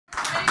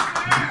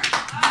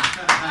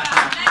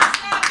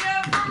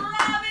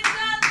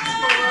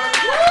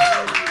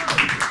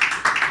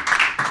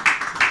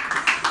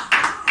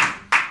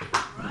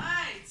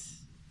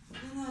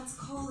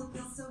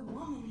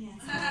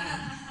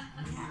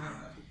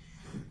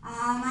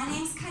My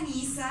name's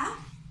Kanisa.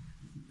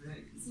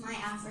 It's my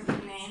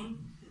African name.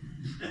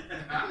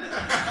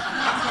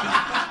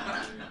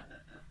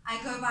 I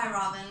go by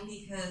Robin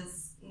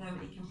because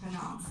nobody can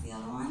pronounce the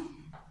other one.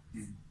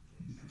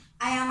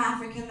 I am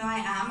African though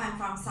I'm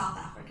from South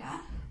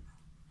Africa.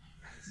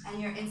 And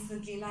you're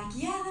instantly like,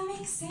 yeah, that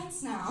makes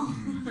sense now.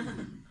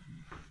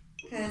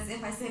 Because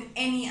if I said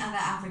any other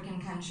African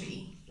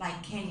country,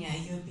 like Kenya,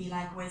 you would be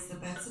like, where's the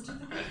birth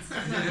certificate?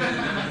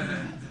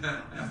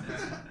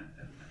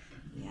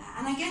 Yeah,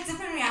 and I get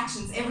different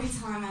reactions every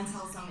time I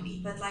tell somebody,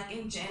 but like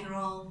in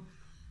general,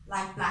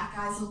 like black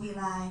guys will be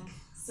like,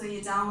 so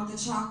you're down with the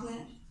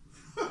chocolate?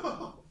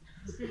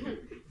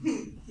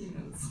 He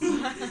knows.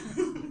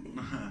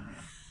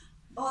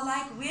 Or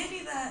like weirdly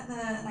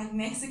the like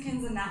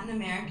Mexicans and Latin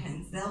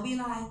Americans, they'll be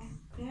like,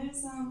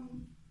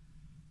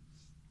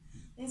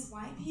 there's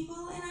white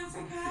people in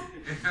Africa?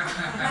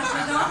 Like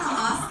they don't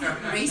ask it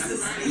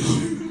racistly.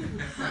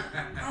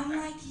 I'm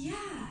like,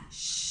 yeah,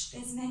 shh,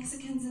 there's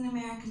Mexicans in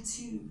America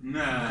too.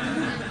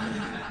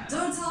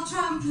 Don't tell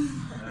Trump.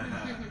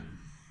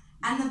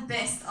 And the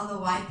best are the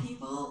white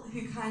people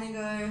who kind of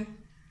go,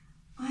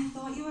 I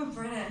thought you were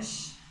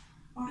British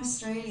or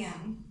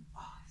Australian.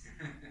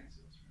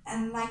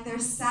 And like they're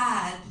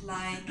sad,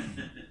 like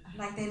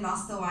they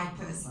lost a white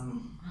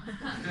person.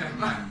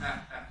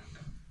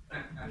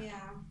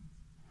 Yeah.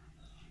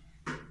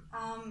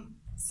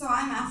 So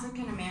I'm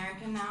African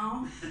American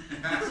now. Can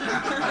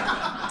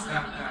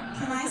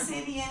I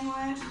say the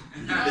N-word?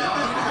 No.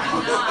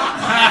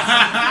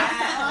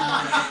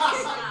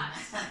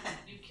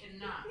 You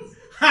cannot.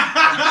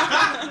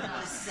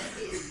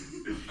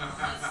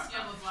 Unless you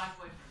have a black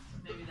boyfriend.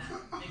 Maybe that.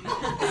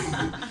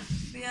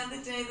 The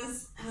other day,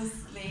 this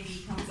lady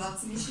comes up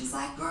to me. She's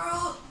like,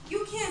 "Girl,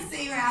 you can't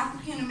say you're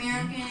African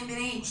American if it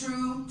ain't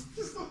true."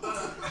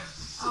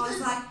 I was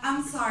like,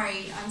 I'm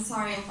sorry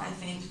if I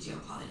offended you.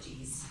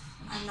 Apologies.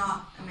 I'm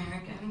not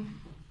American."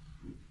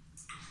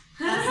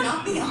 That's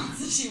not the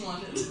answer she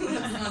wanted.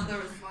 That's not the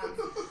response.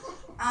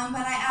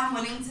 But I am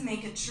willing to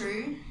make it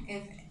true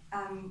if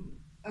I'm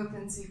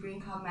open to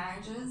green card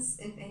marriages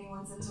if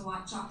anyone's into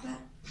white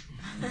chocolate.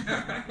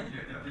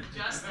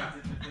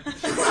 Justin.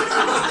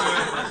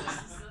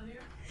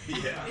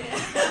 Yeah.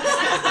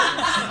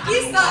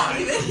 He's not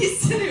even. He's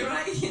sitting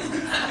right here.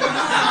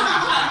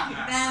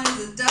 Man is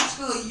a Dutch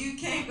girl, a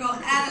UK girl,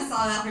 and a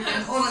South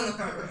African, all in the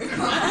front row.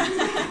 Come on.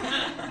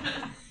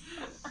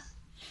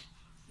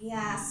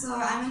 Yeah, so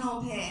I'm an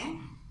au pair.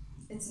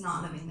 It's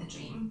not living the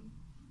dream.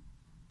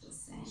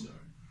 Just saying.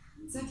 Sorry.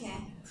 It's okay.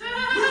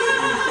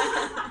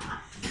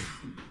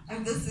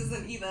 And this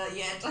isn't either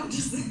yet. I'm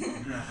just.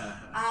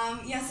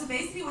 Yeah. So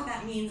basically, what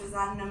that means is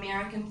that an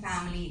American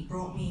family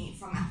brought me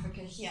from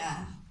Africa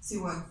here to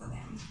work for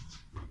them.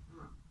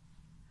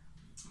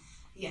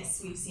 Yes,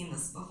 we've seen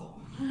this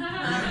before.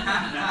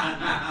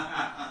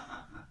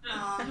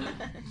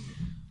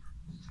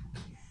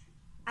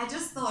 I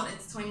just thought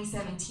it's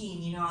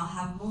 2017. You know, I'll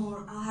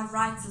have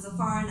rights as a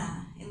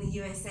foreigner in the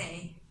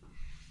USA,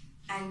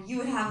 and you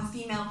would have a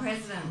female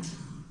president.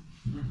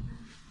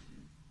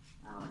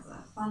 That was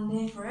a fun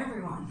day for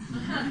everyone.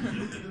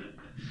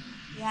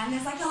 Yeah, and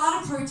there's like a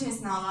lot of protests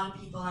now, a lot of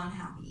people are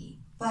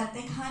unhappy, but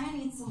they kind of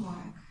need some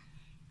work.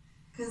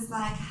 Because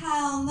like,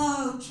 hell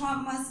no,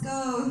 Trump must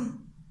go.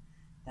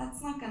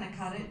 That's not going to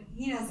cut it.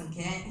 He doesn't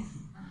care.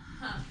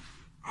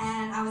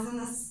 And I was in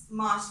this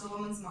march, the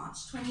Women's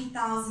March.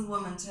 20,000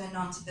 women turned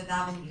onto Fifth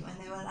Avenue and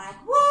they were like,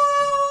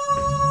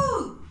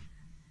 woo!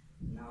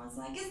 And I was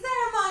like, is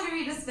there a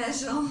margarita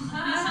special?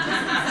 That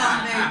doesn't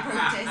sound very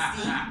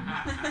protesty.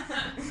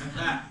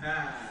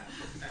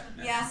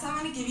 Yeah, so I'm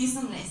going to give you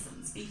some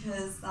lessons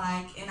because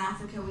like in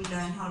Africa we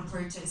learn how to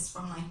protest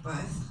from like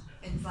birth.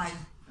 It's like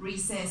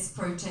recess,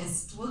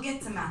 protest. We'll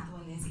get to math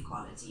when there's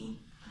equality.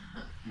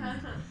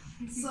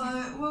 So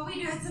what we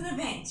do, it's an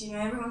event, you know,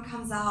 everyone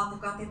comes out, they've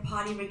got their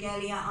party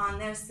regalia on,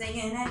 they're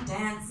singing and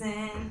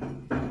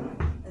dancing.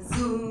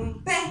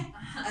 Zoom pe,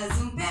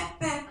 zamina,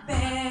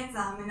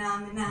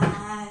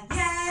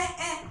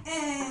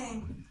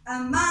 yeah,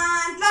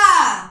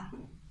 Amandla.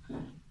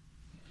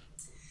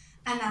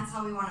 And that's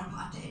how we want to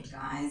apartheid,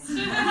 guys.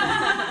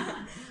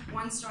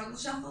 One struggle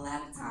shuffle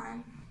at a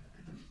time.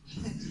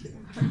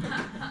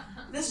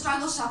 The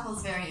struggle shuffle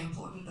is very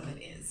important, though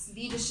it is.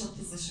 Leadership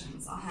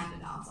positions are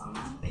handed out on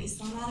that, based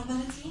on that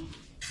ability.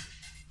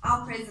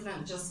 Our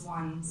president just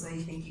won, so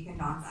you think you can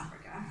dance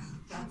Africa.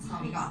 That's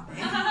how we got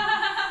there.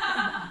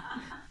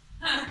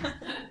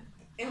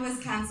 It was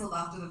cancelled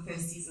after the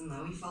first season,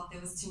 though. We felt there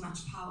was too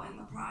much power in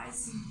the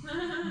prize.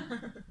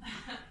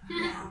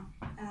 Yeah.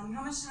 How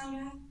much time do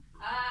you have?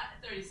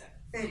 30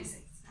 seconds. 30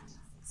 seconds,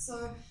 fantastic.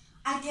 So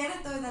I get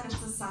it though that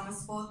it's a summer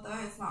sport though,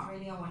 it's not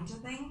really a winter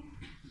thing.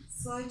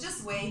 So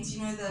just wait, you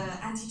know, the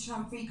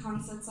anti-Trump free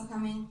concerts are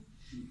coming.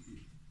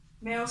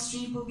 Meryl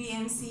Streep will be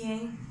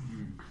emceeing.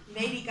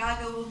 Lady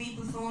Gaga will be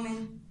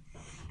performing.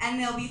 And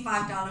there'll be $5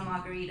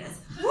 margaritas.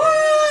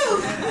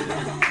 Woo!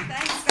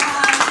 Thanks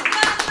guys.